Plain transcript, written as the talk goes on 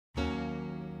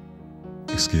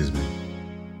Excuse me.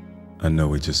 I know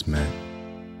we just met,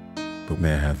 but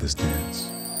may I have this dance?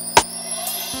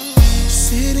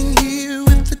 Sitting here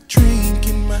with a drink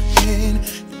in my hand,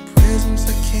 your presence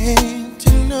I came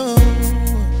to know.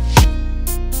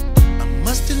 I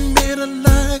must admit I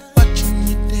like watching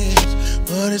you dance,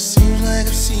 but it seems like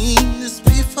I've seen this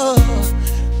before.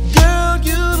 Girl,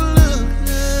 you look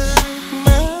like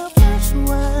my first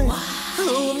wife, who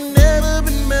I've never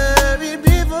been married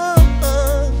before.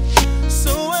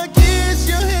 So I kiss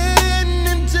your hand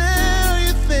and tell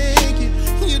you thank you.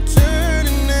 You turn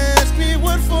and ask me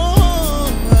what for.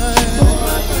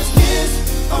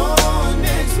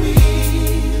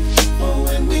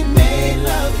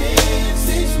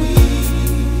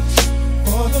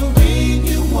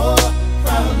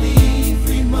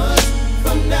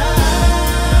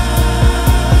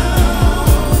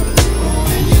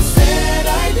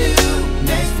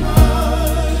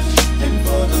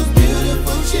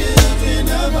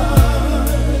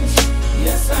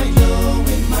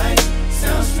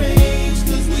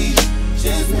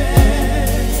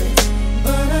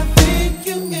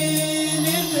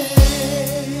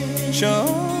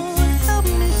 Sean, help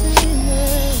me sing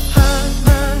it. Hi,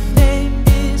 my name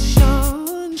is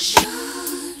Sean.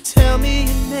 Tell me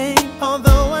your name,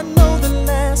 although I know the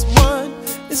last one.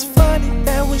 It's funny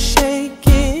that we're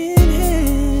shaking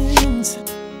hands.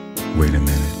 Wait a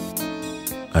minute.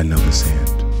 I know this hand.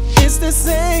 It's the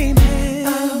same hand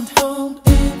I hold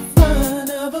in front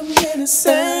of a mirror.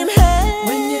 Same hand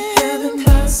when you're having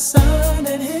my son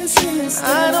and his sister.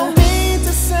 I don't mean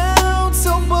to sound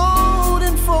so bold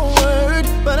and forward,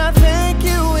 but I thank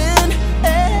you in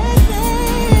advance.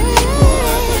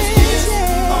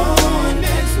 On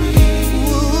next week,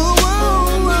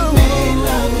 when we made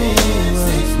love in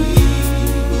 6 weeks,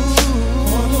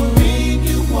 on the ring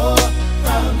you wore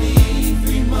probably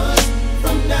 3 months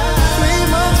from now. 3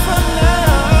 months from now.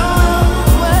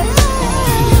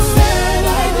 You said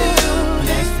I do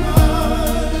next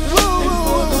month, and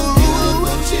for those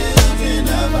beautiful children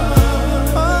of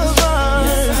ours.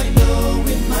 Yes, I know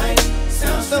it might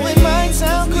sound strange, it might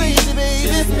sound crazy, baby.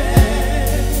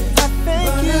 I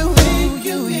thank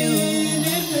you in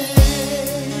advance.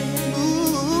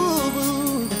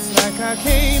 Ooh, it's like I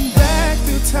came back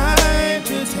through time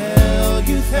to tell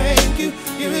you thank you.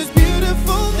 You're as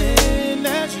beautiful then